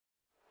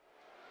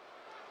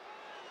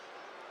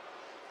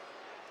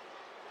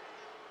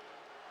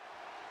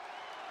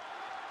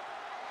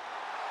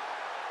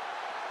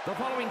The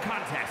following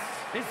contest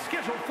is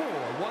scheduled for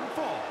one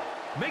fall.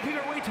 Making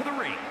her way to the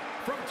ring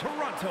from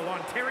Toronto,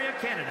 Ontario,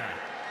 Canada.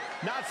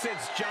 Not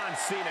since John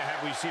Cena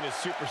have we seen a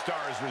superstar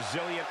as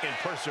resilient and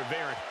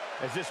perseverant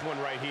as this one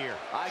right here.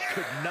 I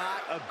could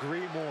not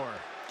agree more.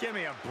 Give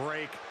me a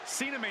break.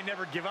 Cena may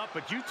never give up,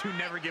 but you two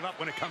never give up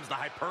when it comes to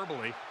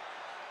hyperbole.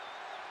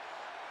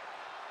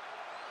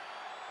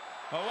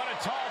 Well, what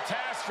a tall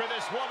task for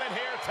this woman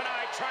here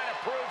tonight, trying to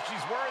prove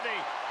she's worthy.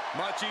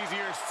 Much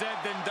easier said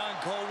than done,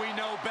 Cole. We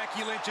know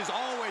Becky Lynch is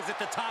always at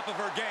the top of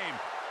her game.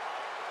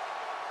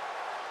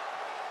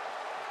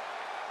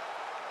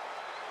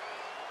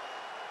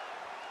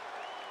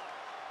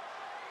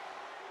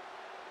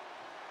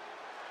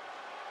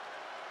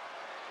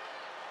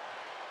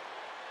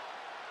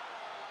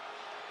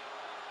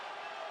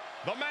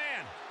 The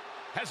man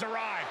has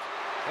arrived.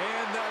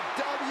 And the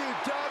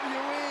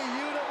WWE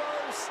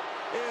Universe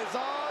is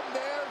on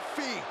their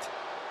feet.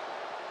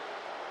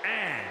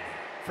 And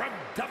from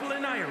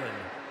Dublin, Ireland,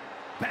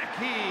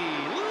 Becky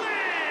Lynch!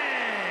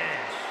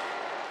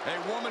 A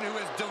woman who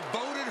has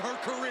devoted her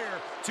career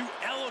to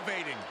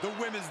elevating the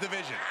women's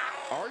division.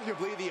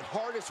 Arguably the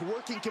hardest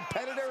working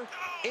competitor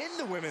in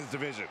the women's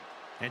division.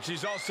 And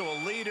she's also a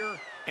leader,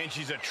 and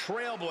she's a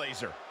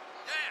trailblazer.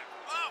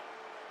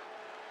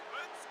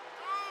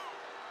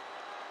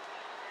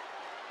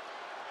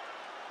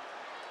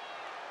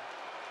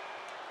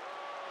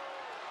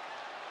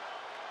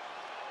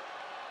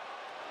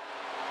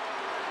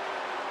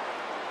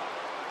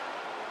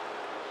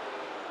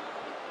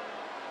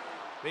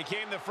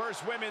 Became the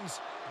first women's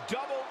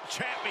double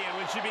champion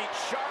when she beat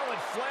Charlotte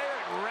Flair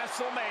at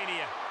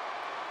WrestleMania.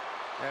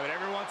 Yeah, but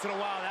every once in a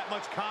while, that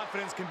much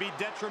confidence can be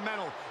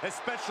detrimental,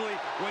 especially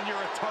when you're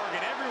a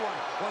target. Everyone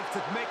wants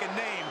to make a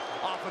name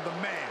off of the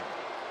man.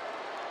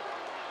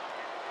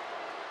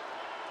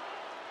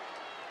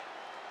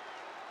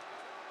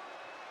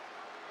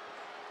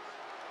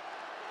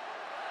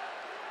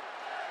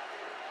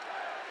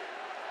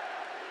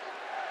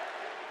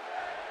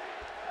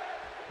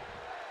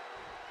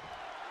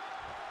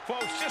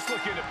 Folks, just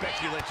look into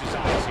Becky Lynch's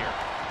eyes here.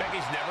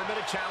 Becky's never been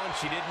a challenge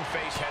she didn't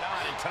face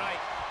head-on, and tonight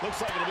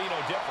looks like it'll be no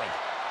different.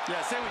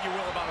 Yeah, say what you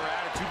will about her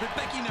attitude, but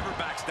Becky never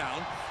backs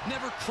down,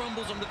 never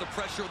crumbles under the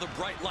pressure of the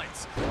bright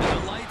lights. And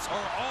the lights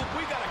are off.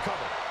 We got it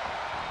covered.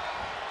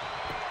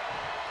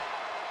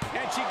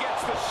 And she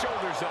gets the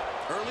shoulders up.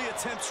 Early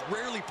attempts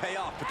rarely pay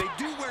off, but they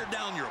do wear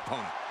down your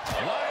opponent.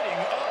 Lighting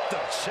up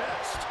the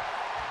chest.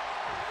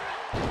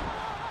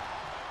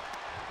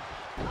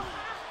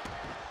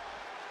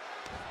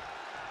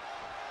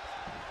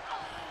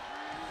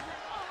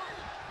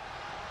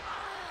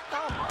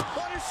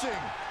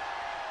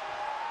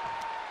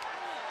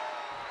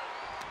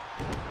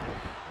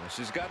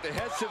 She's got the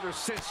head scissors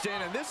cinched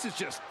in, and this is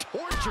just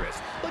torturous.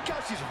 Look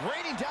how she's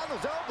raining down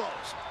those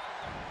elbows.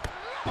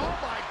 Oh,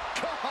 my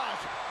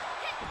gosh.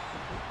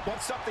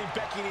 What's something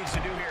Becky needs to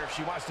do here if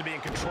she wants to be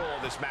in control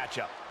of this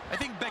matchup? I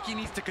think Becky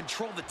needs to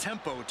control the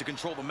tempo to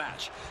control the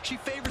match. She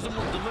favors a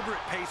more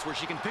deliberate pace where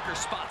she can pick her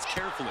spots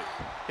carefully.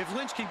 If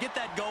Lynch can get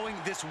that going,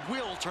 this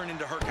will turn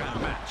into her kind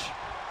of match.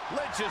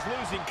 Lynch is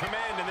losing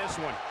command in this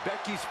one.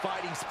 Becky's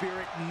fighting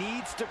spirit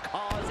needs to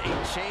cause a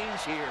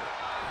change here.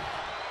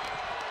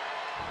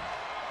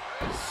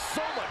 So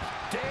much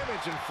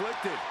damage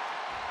inflicted.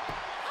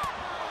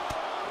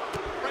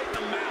 Right in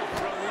the mouth,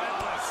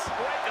 relentless.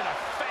 Right in the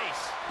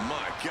face.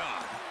 My God.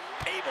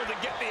 Able to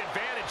get the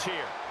advantage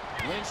here.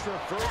 Lynch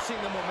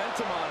reversing the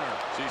momentum on her.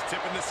 She's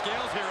tipping the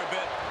scales here a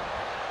bit.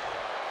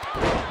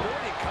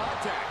 Avoiding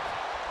contact.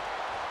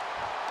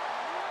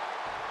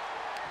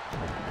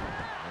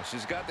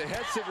 She's got the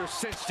head scissors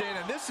cinched in,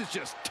 and this is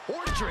just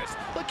torturous.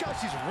 Look how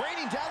she's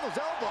raining down those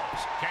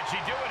elbows. Can she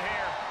do it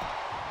here?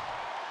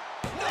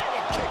 No,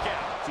 kick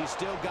out. She's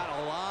still got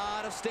a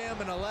lot of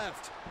stamina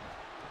left.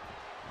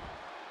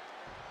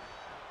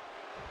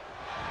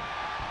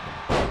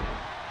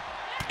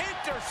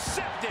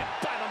 Intercepted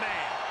by the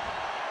man.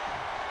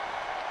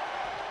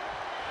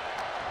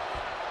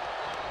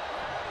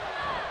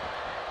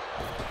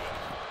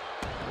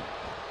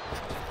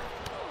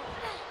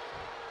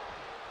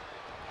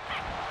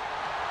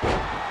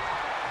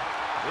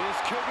 This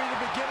could be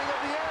the beginning of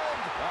the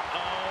end.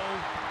 Uh-oh.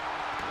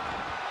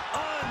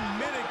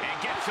 Unmitigated. And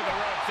gets to the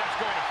ropes. That's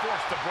going to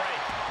force the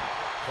break.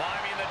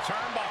 Climbing the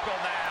turnbuckle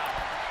now.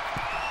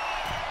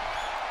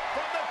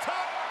 From the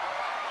top.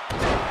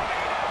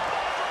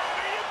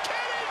 Are you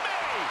kidding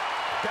me?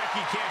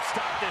 Becky can't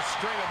stop this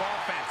string of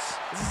offense.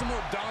 This is a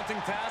more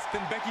daunting task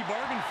than Becky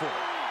bargained for.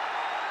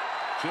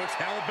 She looks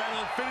hell-bent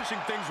on finishing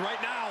things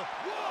right now.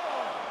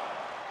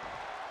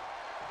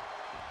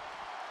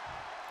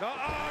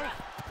 Uh-oh.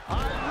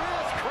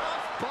 Wrist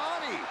cross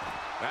body.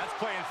 That's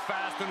playing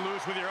fast and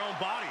loose with your own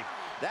body.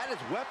 That is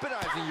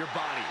weaponizing your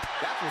body.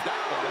 That's what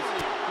that was.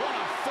 What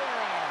a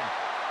forearm.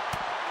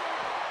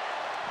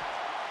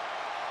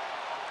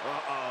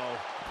 Uh-oh.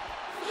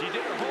 She did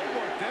her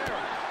homework there.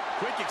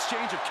 Quick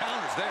exchange of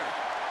counters there.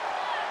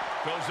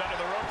 Goes under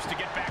the ropes to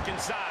get back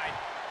inside.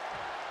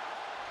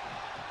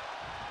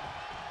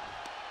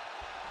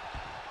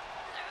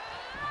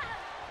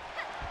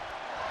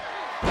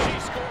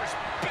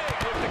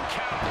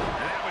 counter.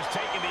 And that was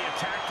taking the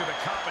attack to the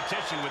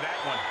competition with that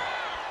one.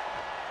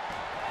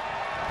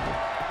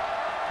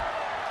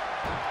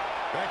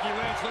 Becky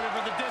Lynch looking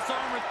for the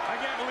disarm. I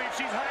can't believe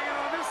she's hanging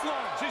on this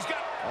long. She's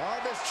got...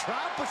 Oh, this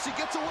trap, but she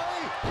gets away.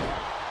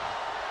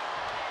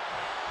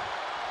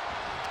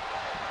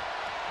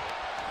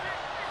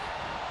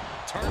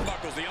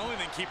 Turnbuckle's the only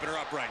thing keeping her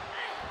upright.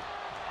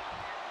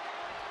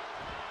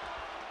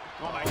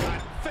 Oh, my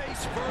God.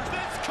 Face first.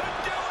 This could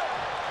do it.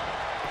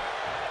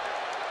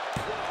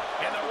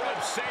 And the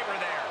rope saver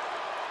there.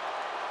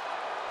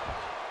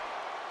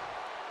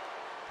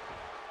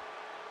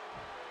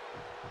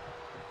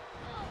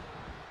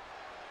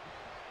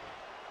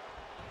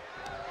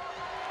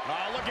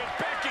 Oh, look at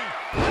Becky.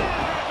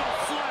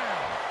 Slam.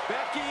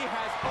 Becky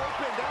has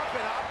opened up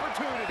an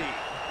opportunity.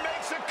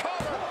 Makes a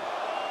cover.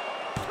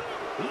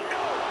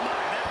 No,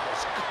 my, that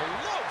was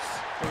close.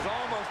 It was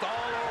almost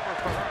all over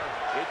for her.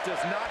 It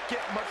does not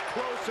get much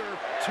closer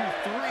to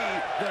 3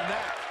 than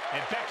that.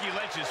 And Becky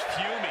Lynch is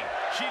fuming.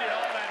 She did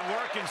all that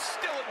work, and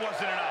still it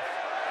wasn't enough.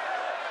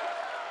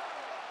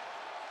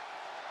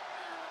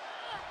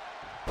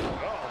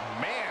 Oh,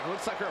 man,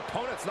 looks like her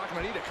opponent's not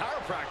going to need a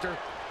chiropractor.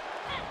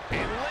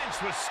 And Lynch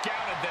was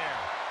scouted there.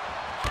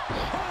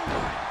 Oh,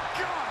 my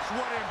gosh,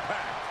 what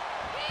impact.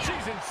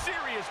 She's in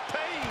serious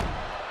pain.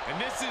 And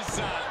this is,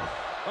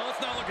 well,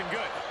 it's not looking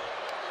good.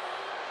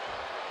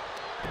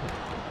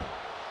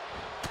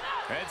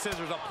 Head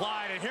scissors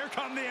applied, and here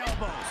come the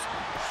elbows.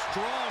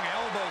 Strong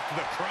elbows to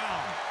the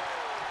crown.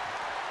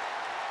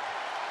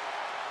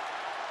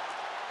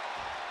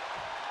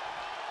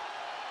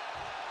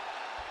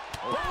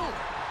 Boom!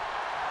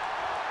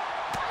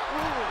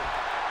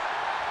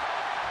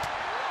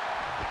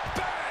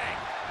 Bang!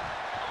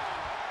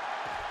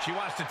 She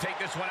wants to take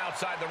this one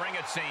outside the ring,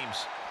 it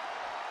seems.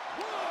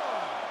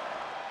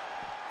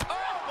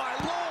 Oh, my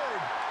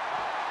Lord!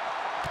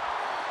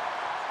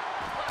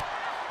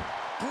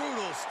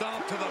 Brutal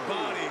stomp to the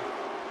body.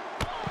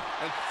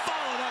 And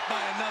followed up by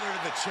another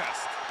to the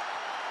chest.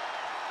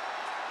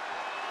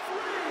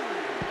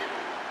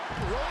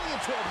 Rolling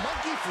into a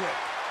monkey flip.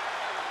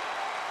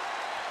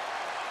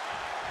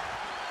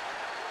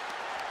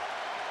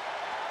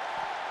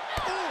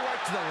 Ooh,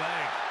 right to the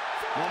leg.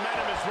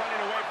 Momentum is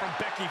running away from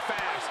Becky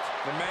fast.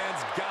 The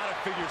man's got to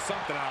figure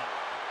something out.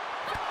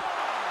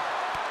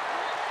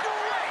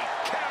 Great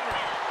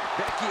counter.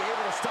 Becky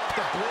able to stop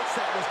the blitz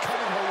that was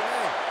coming her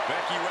way.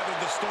 Becky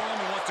weathered the storm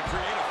and wants to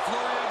create a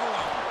flurry of her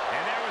own.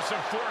 And there was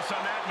some force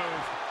on that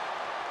move.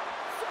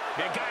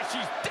 And guys,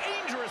 she's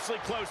dangerously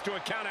close to a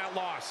count-out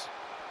loss.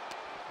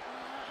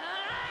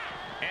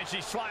 And she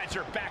slides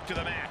her back to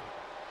the mat.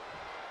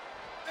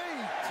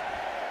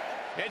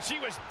 8. And she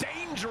was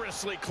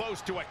dangerously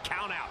close to a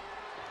count-out.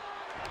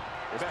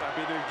 This might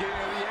be the beginning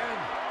of the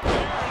end. There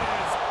it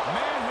is.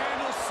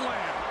 Manhandle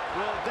slam.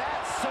 Will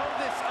that sew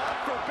this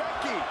up for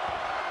Becky?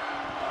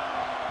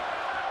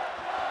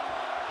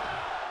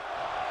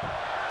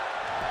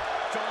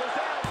 Shoulders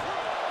down.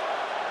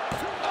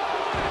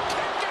 Oh,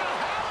 kick out.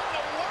 How in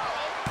the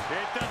world?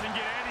 It doesn't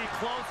get any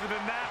closer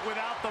than that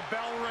without the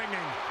bell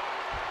ringing.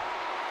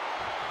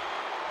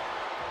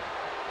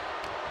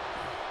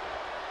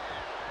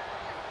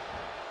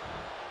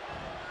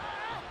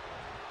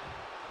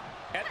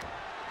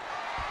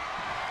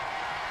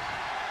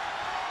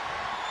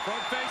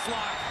 Front face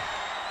lock.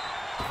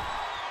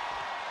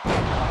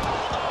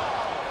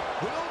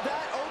 Will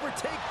that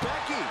overtake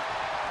Becky?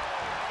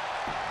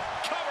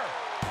 Cover.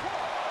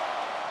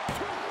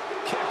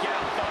 Kick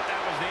out. Thought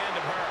that was the end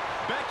of her.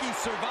 Becky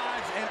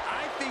survives, and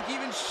I think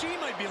even she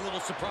might be a little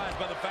surprised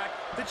by the fact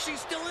that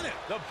she's still in it.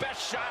 The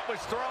best shot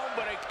was thrown,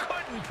 but it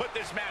couldn't put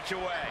this match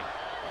away.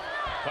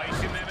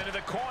 Placing them into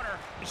the corner.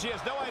 She has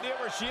no idea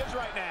where she is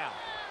right now.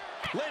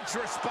 Lynch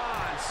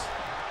responds.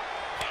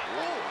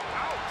 Ooh,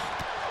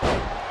 ouch.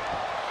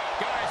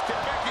 Guys, can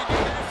Becky do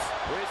this?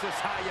 This is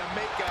how you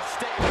make a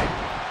statement.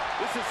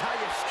 This is how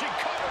you... She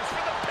covers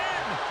for the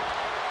pin.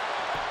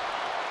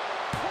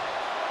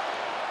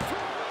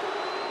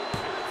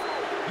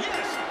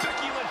 Yes,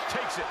 Becky Lynch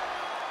takes it.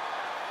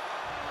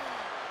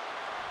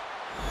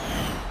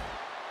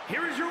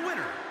 Here is your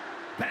winner,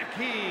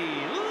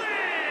 Becky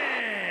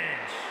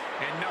Lynch!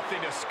 And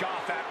nothing to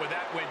scoff at with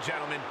that win,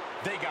 gentlemen.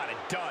 They got it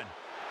done.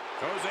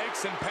 Those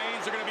aches and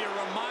pains are going to be a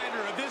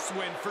reminder of this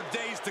win for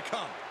days to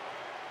come.